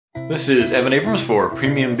This is Evan Abrams for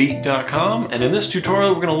PremiumBeat.com, and in this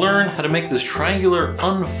tutorial we're going to learn how to make this triangular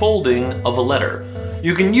unfolding of a letter.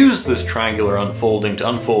 You can use this triangular unfolding to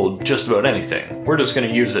unfold just about anything. We're just going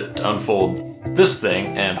to use it to unfold this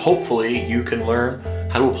thing, and hopefully you can learn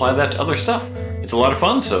how to apply that to other stuff. It's a lot of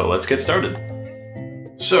fun, so let's get started.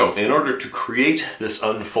 So, in order to create this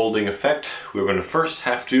unfolding effect, we're going to first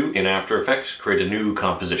have to, in After Effects, create a new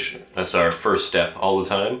composition. That's our first step all the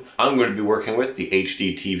time. I'm going to be working with the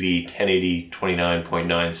HDTV 1080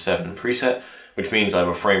 29.97 preset, which means I have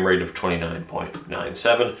a frame rate of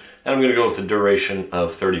 29.97, and I'm going to go with a duration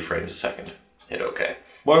of 30 frames a second. Hit OK.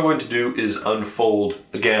 What I'm going to do is unfold,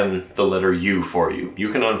 again, the letter U for you. You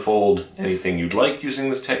can unfold anything you'd like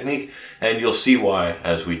using this technique, and you'll see why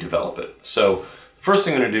as we develop it. So, first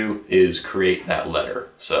thing I'm going to do is create that letter.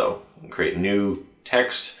 So create new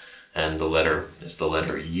text, and the letter is the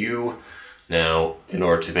letter U. Now, in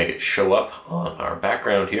order to make it show up on our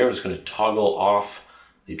background here, I'm just going to toggle off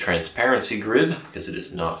the transparency grid because it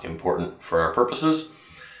is not important for our purposes.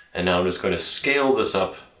 And now I'm just going to scale this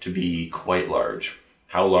up to be quite large.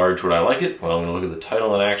 How large would I like it? Well, I'm going to look at the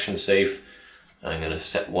title and action safe. I'm going to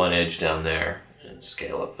set one edge down there and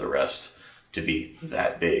scale up the rest to be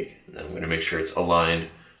that big. And then I'm going to make sure it's aligned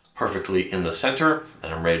perfectly in the center,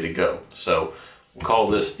 and I'm ready to go. So we'll call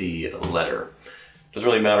this the letter. Doesn't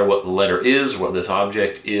really matter what the letter is, what this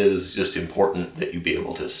object is, just important that you be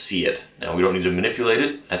able to see it. Now we don't need to manipulate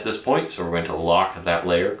it at this point, so we're going to lock that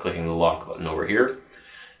layer, clicking the lock button over here.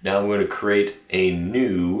 Now I'm going to create a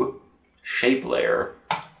new shape layer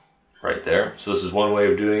right there. So this is one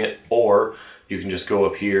way of doing it, or you can just go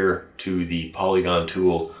up here to the polygon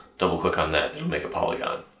tool, double click on that, it'll make a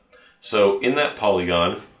polygon. So in that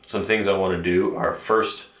polygon, some things I want to do are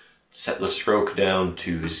first set the stroke down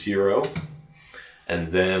to 0,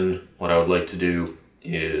 and then what I would like to do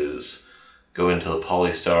is go into the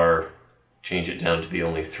polystar, change it down to be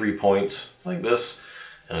only 3 points like this,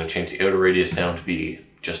 and I'm going to change the outer radius down to be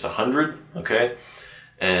just 100, okay?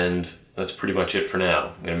 And that's pretty much it for now.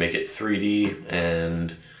 I'm going to make it 3D,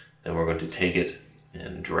 and then we're going to take it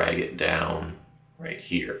and drag it down right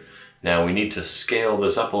here. Now we need to scale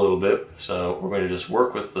this up a little bit, so we're going to just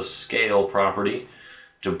work with the scale property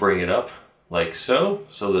to bring it up like so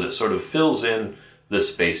that it sort of fills in this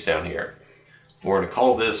space down here. We're going to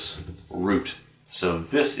call this root. So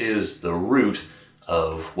this is the root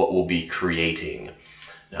of what we'll be creating.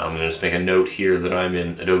 Now I'm going to just make a note here that I'm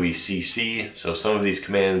in Adobe CC, so some of these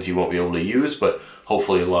commands you won't be able to use, but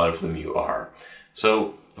hopefully a lot of them you are.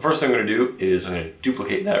 So the first thing I'm going to do is I'm going to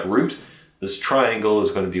duplicate that root. This triangle is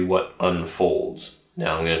going to be what unfolds.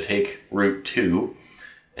 Now I'm going to take root 2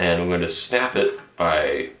 and I'm going to snap it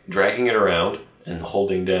by dragging it around and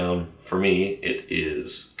holding down, for me, it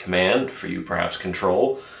is Command, for you perhaps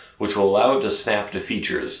Control, which will allow it to snap to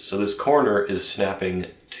features. So this corner is snapping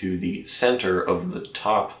to the center of the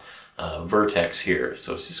top vertex here.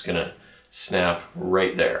 So it's just going to snap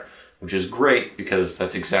right there, which is great because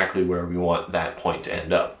that's exactly where we want that point to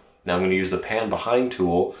end up. Now I'm going to use the Pan Behind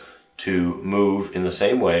tool to move in the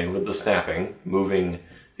same way with the snapping, moving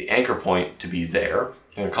the anchor point to be there. I'm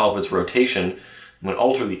going to call up its rotation. I'm going to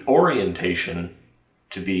alter the orientation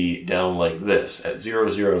to be down like this at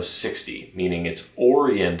 0060, meaning it's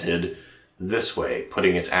oriented this way,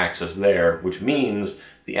 putting its axis there, which means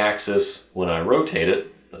the axis, when I rotate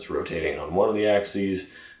it, that's rotating on one of the axes,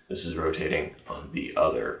 this is rotating on the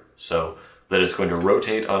other. So that it's going to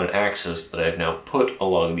rotate on an axis that I've now put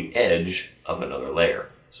along the edge of another layer.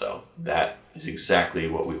 So that is exactly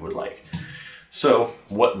what we would like. So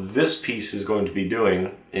what this piece is going to be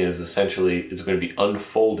doing is essentially it's going to be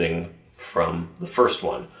unfolding from the first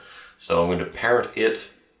one. So I'm going to parent it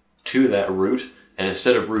to that root, and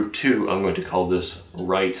instead of root 2, I'm going to call this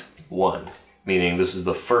right 1, meaning this is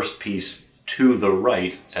the first piece to the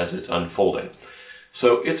right as it's unfolding.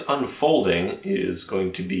 So its unfolding is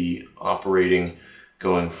going to be operating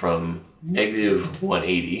going from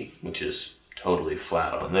 -180, which is totally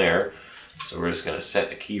flat on there. So we're just going to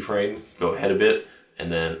set a keyframe, go ahead a bit,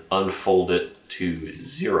 and then unfold it to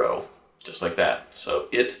 0, just like that. So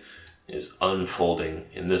it is unfolding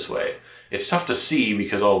in this way. It's tough to see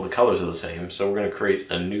because all of the colors are the same, so we're going to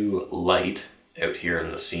create a new light out here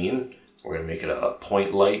in the scene. We're going to make it a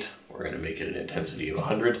point light. We're going to make it an intensity of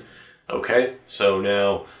 100. Okay, so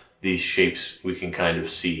now these shapes, we can kind of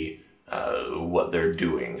see what they're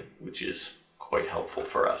doing, which is quite helpful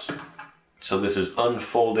for us. So this is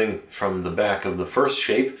unfolding from the back of the first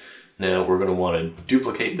shape. Now we're going to want to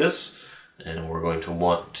duplicate this, and we're going to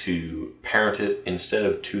want to parent it instead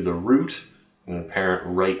of to the root. I'm going to parent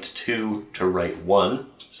right 2 to right 1,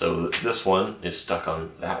 so that this one is stuck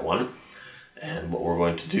on that one. And what we're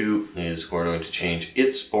going to do is we're going to change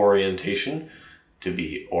its orientation to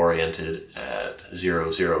be oriented at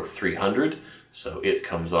 0, 0, 300. So it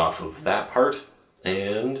comes off of that part.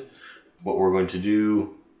 And what we're going to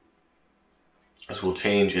do is we'll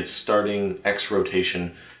change its starting X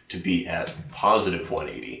rotation to be at positive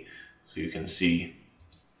 180. So you can see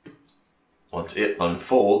once it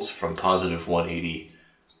unfolds from positive 180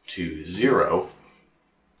 to 0,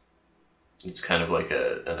 it's kind of like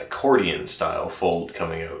an accordion style fold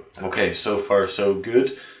coming out. Okay, so far so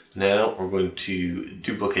good. Now we're going to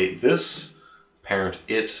duplicate this, parent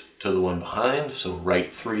it to the one behind. So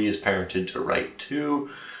right 3 is parented to right 2.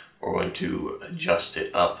 We're going to adjust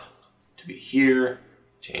it up to be here,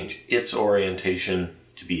 change its orientation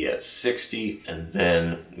to be at 60, and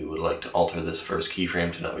then we would like to alter this first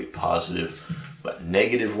keyframe to not be positive, but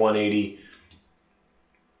negative 180.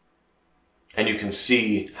 And you can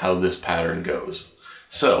see how this pattern goes.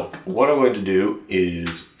 So what I'm going to do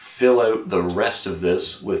is fill out the rest of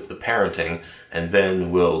this with the parenting, and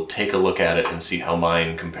then we'll take a look at it and see how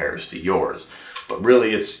mine compares to yours. But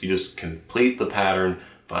really it's, you just complete the pattern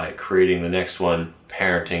by creating the next one,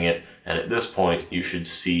 parenting it, and at this point you should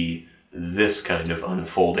see this kind of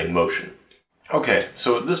unfolding motion. Okay,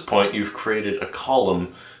 so at this point you've created a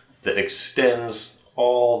column that extends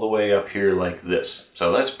all the way up here like this.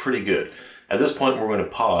 So that's pretty good. At this point we're going to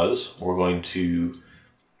pause. We're going to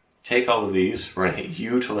take all of these. We're going to hit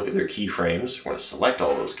U to look at their keyframes. We're going to select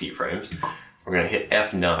all those keyframes. We're going to hit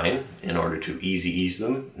F9 in order to easy ease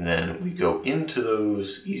them. And then we go into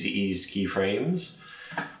those easy eased keyframes.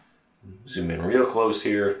 Zoom in real close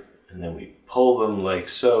here. And then we pull them like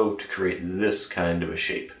so to create this kind of a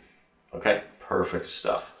shape. Okay, perfect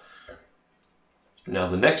stuff. Now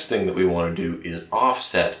the next thing that we want to do is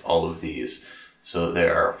offset all of these so that they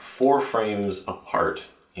are 4 frames apart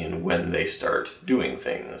in when they start doing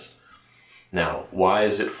things. Now, why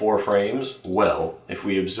is it 4 frames? Well, if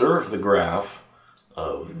we observe the graph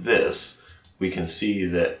of this, we can see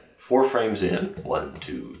that 4 frames in, 1,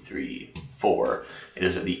 2, 3, 4, it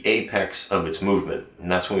is at the apex of its movement,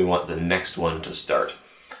 and that's when we want the next one to start.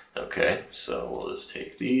 Okay, so we'll just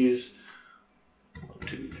take these, 1,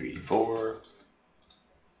 2, 3, 4,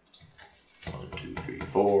 1, 2, 3,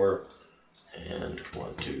 4, and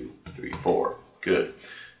 1, 2, 3, 4. Good.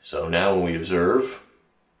 So now when we observe,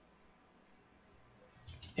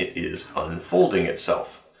 it is unfolding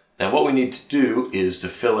itself. Now what we need to do is to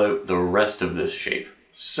fill out the rest of this shape.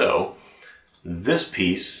 So this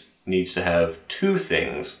piece needs to have 2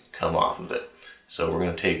 things come off of it. So we're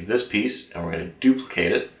going to take this piece and we're going to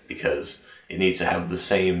duplicate it because it needs to have the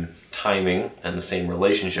same timing and the same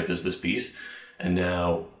relationship as this piece. And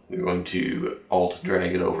now we're going to alt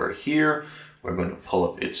drag it over here. We're going to pull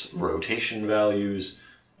up its rotation values.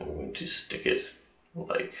 And we're going to stick it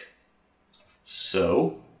like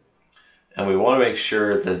so. And we want to make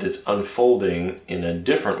sure that it's unfolding in a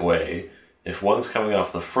different way. If one's coming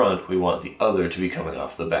off the front, we want the other to be coming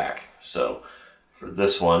off the back. So for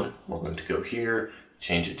this one, we're going to go here,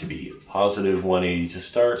 change it to be positive 180 to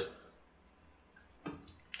start,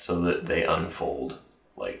 so that they unfold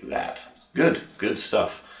like that. Good, good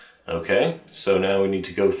stuff. Okay, so now we need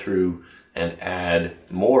to go through and add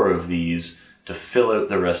more of these to fill out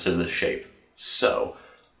the rest of the shape. So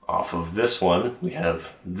off of this one, we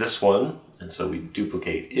have this one, and so we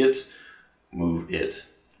duplicate it, move it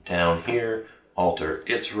down here, alter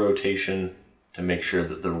its rotation to make sure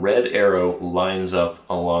that the red arrow lines up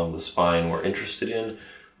along the spine we're interested in.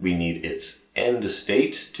 We need its end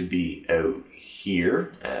state to be out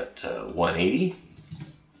here at 180,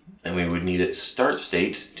 and we would need its start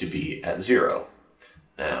state to be at 0.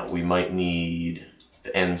 Now we might need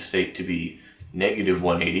the end state to be negative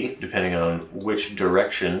 180 depending on which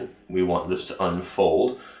direction we want this to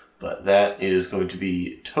unfold, but that is going to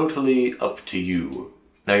be totally up to you.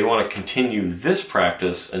 Now you want to continue this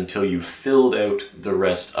practice until you've filled out the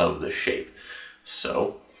rest of the shape.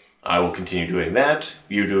 So I will continue doing that,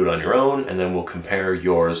 you do it on your own, and then we'll compare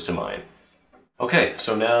yours to mine. Okay,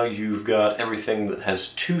 so now you've got everything that has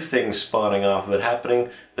 2 things spawning off of it happening.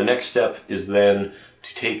 The next step is then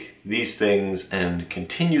to take these things and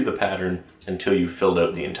continue the pattern until you've filled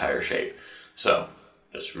out the entire shape. So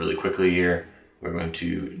just really quickly here, we're going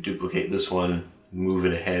to duplicate this one, move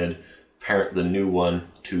it ahead, parent the new one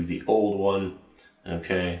to the old one.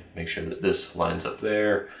 Okay, make sure that this lines up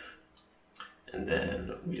there. And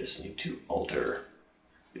then we just need to alter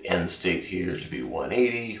the end state here to be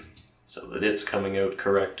 180 so that it's coming out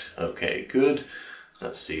correct. Okay, good.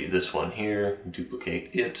 Let's see this one here, duplicate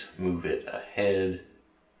it, move it ahead,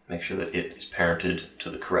 make sure that it is parented to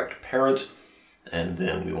the correct parent. and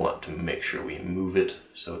then we want to make sure we move it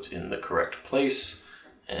so it's in the correct place,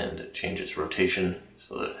 and change its rotation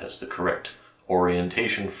so that it has the correct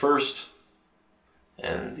orientation first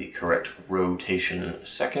and the correct rotation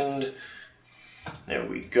second. There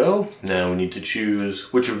we go. Now we need to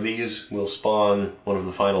choose which of these will spawn one of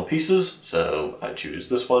the final pieces. So I choose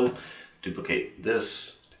this one, duplicate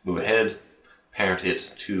this, move ahead, parent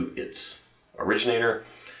it to its originator,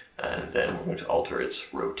 and then we're going to alter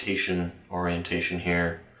its rotation orientation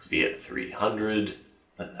here, be at 300.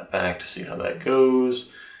 Let that back to see how that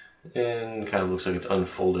goes. And kind of looks like it's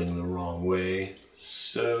unfolding the wrong way.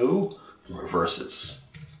 So reverse its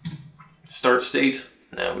start state.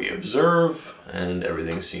 Now we observe, and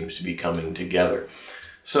everything seems to be coming together.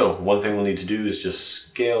 So one thing we'll need to do is just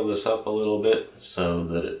scale this up a little bit so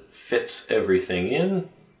that it fits everything in.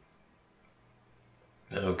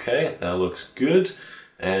 Okay, that looks good.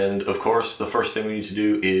 And of course, the first thing we need to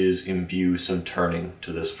do is imbue some turning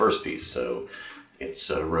to this first piece. So it's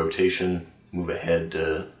a rotation, move ahead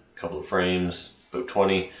a couple of frames, about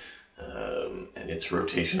 20, and its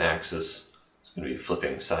rotation axis going to be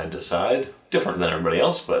flipping side to side. Different than everybody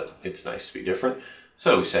else, but it's nice to be different.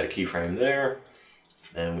 So we set a keyframe there,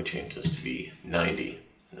 and we change this to be 90.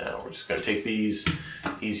 Now we're just going to take these,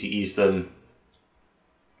 easy ease them,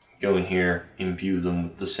 go in here, imbue them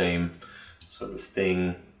with the same sort of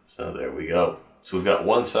thing. So there we go. So we've got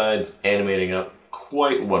one side animating up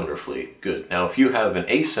quite wonderfully. Good. Now if you have an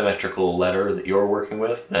asymmetrical letter that you're working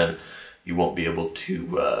with, then you won't be able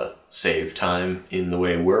to save time in the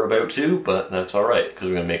way we're about to, but that's all right, because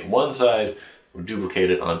we're going to make one side, we'll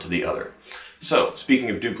duplicate it onto the other. So,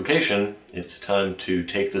 speaking of duplication, it's time to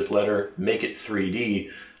take this letter, make it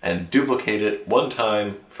 3D, and duplicate it one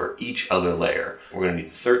time for each other layer. We're going to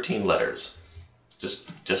need 13 letters. Just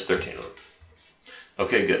 13 of them.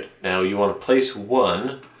 Okay, good. Now you want to place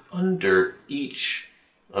one under each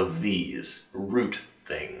of these root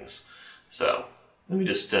things. So, let me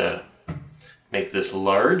just make this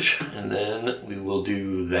large, and then we will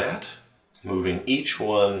do that, moving each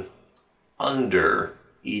one under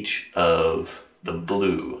each of the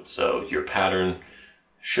blue. So your pattern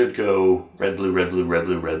should go red, blue, red, blue, red,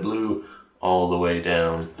 blue, red, blue, all the way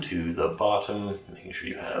down to the bottom, making sure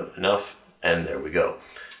you have enough, and there we go.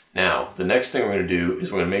 Now, the next thing we're going to do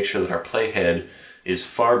is we're going to make sure that our playhead is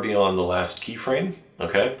far beyond the last keyframe,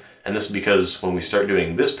 okay? And this is because when we start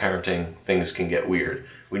doing this parenting, things can get weird.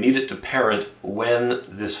 We need it to parent when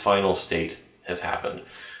this final state has happened.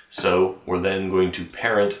 So we're then going to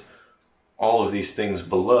parent all of these things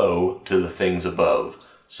below to the things above.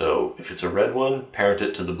 So if it's a red one, parent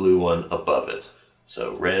it to the blue one above it.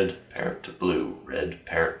 So red, parent to blue, red,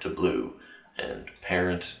 parent to blue, and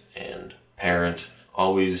parent,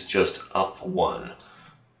 always just up one.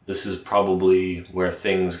 This is probably where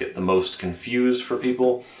things get the most confused for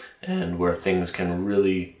people and where things can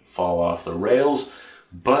really fall off the rails.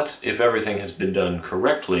 But if everything has been done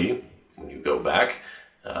correctly, when you go back,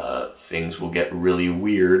 things will get really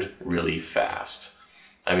weird really fast.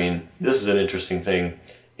 I mean, this is an interesting thing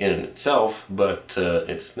in itself, but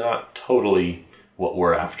it's not totally what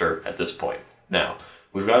we're after at this point. Now,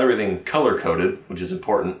 we've got everything color-coded, which is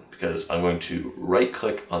important because I'm going to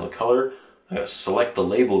right-click on the color, I'm going to select the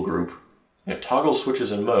label group, I'm going to toggle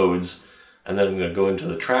switches and modes, and then I'm going to go into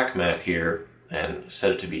the track mat here and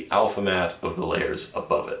set it to be alpha matte of the layers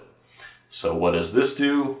above it. So what does this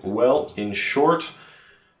do? Well, in short,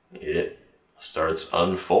 it starts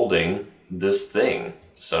unfolding this thing.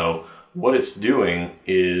 So what it's doing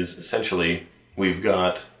is essentially we've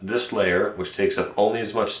got this layer which takes up only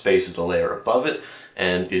as much space as the layer above it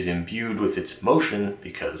and is imbued with its motion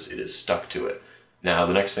because it is stuck to it. Now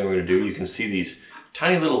the next thing we're going to do, you can see these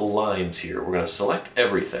tiny little lines here. We're going to select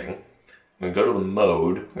everything. I'm going to go to the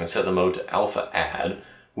mode, I'm going to set the mode to alpha add,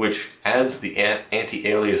 which adds the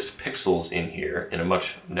anti-aliased pixels in here in a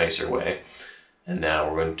much nicer way. And now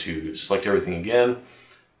we're going to select everything again.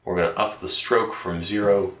 We're going to up the stroke from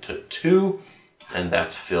 0 to 2, and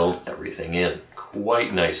that's filled everything in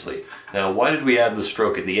quite nicely. Now, why did we add the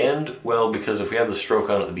stroke at the end? Well, because if we had the stroke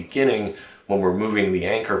on at the beginning, when we're moving the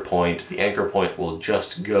anchor point will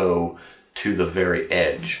just go to the very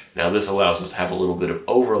edge. Now, this allows us to have a little bit of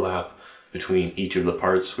overlap between each of the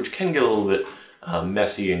parts, which can get a little bit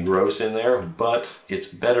messy and gross in there, but it's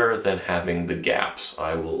better than having the gaps.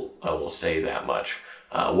 I will say that much.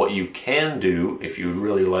 What you can do, if you would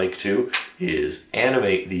really like to, is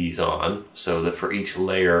animate these on so that for each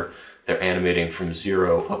layer, they're animating from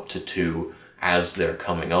 0 up to 2 as they're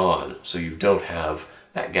coming on. So you don't have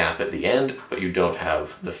that gap at the end, but you don't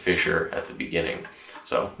have the fissure at the beginning.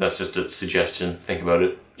 So that's just a suggestion. Think about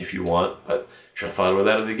it if you want, but should have thought about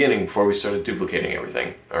that at the beginning before we started duplicating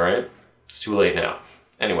everything, all right? It's too late now.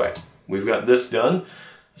 Anyway, we've got this done.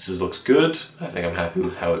 This looks good. I think I'm happy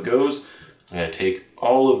with how it goes. I'm gonna take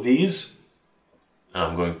all of these.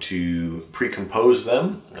 I'm going to pre-compose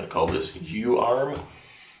them. I'm gonna call this U-arm.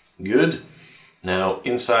 Good. Now,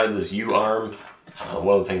 inside this U-arm,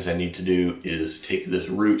 one of the things I need to do is take this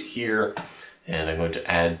root here, and I'm going to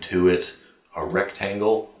add to it a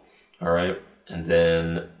rectangle, all right? And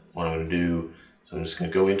then what I'm gonna do is I'm just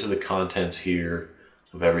gonna go into the contents here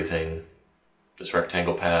of everything. This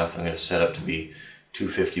rectangle path, I'm gonna set up to be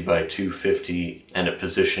 250 by 250 and at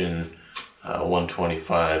position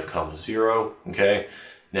 125,0, okay?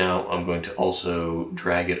 Now I'm going to also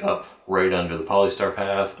drag it up right under the polystar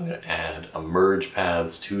path. I'm going to add a merge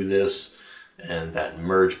paths to this, and that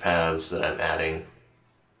merge paths that I'm adding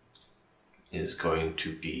is going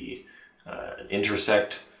to be an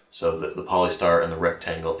intersect, so that the polystar and the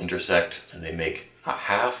rectangle intersect and they make a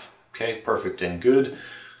half. Okay, perfect and good.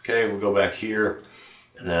 Okay, we'll go back here,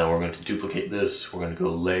 and then we're going to duplicate this. We're going to go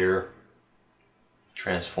layer,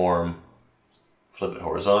 transform, flip it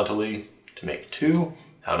horizontally to make 2.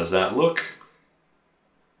 How does that look?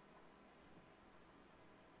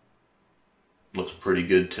 Looks pretty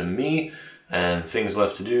good to me. And things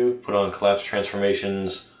left to do: put on collapse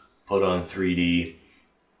transformations, put on 3D,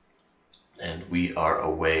 and we are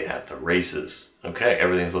away at the races. Okay,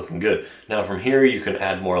 everything's looking good. Now from here you can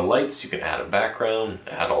add more lights, you can add a background,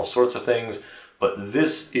 add all sorts of things, but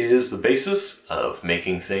this is the basis of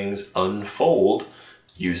making things unfold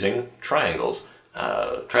using triangles.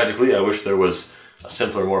 Tragically, I wish there was a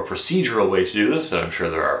simpler, more procedural way to do this, and I'm sure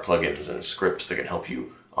there are plugins and scripts that can help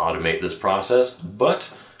you automate this process,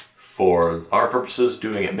 but for our purposes,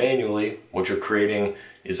 doing it manually, what you're creating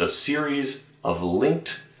is a series of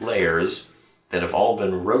linked layers that have all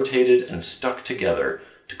been rotated and stuck together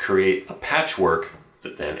to create a patchwork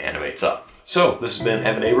that then animates up. So, this has been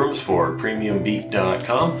Evan Abrams for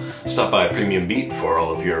PremiumBeat.com. Stop by Premium Beat for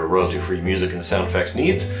all of your royalty-free music and sound effects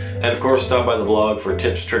needs. And of course, stop by the blog for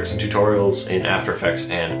tips, tricks, and tutorials in After Effects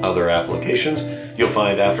and other applications. You'll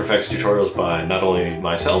find After Effects tutorials by not only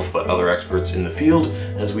myself, but other experts in the field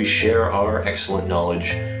as we share our excellent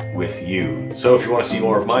knowledge with you. So if you want to see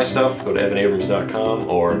more of my stuff, go to evanabrams.com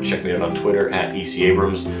or check me out on Twitter at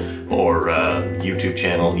ECAbrams or YouTube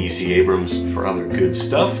channel ECAbrams for other good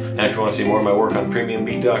stuff. And if you want to see more of my work on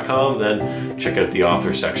PremiumBeat.com, then check out the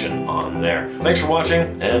author section on there. Thanks for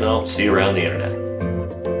watching, and I'll see you around the internet.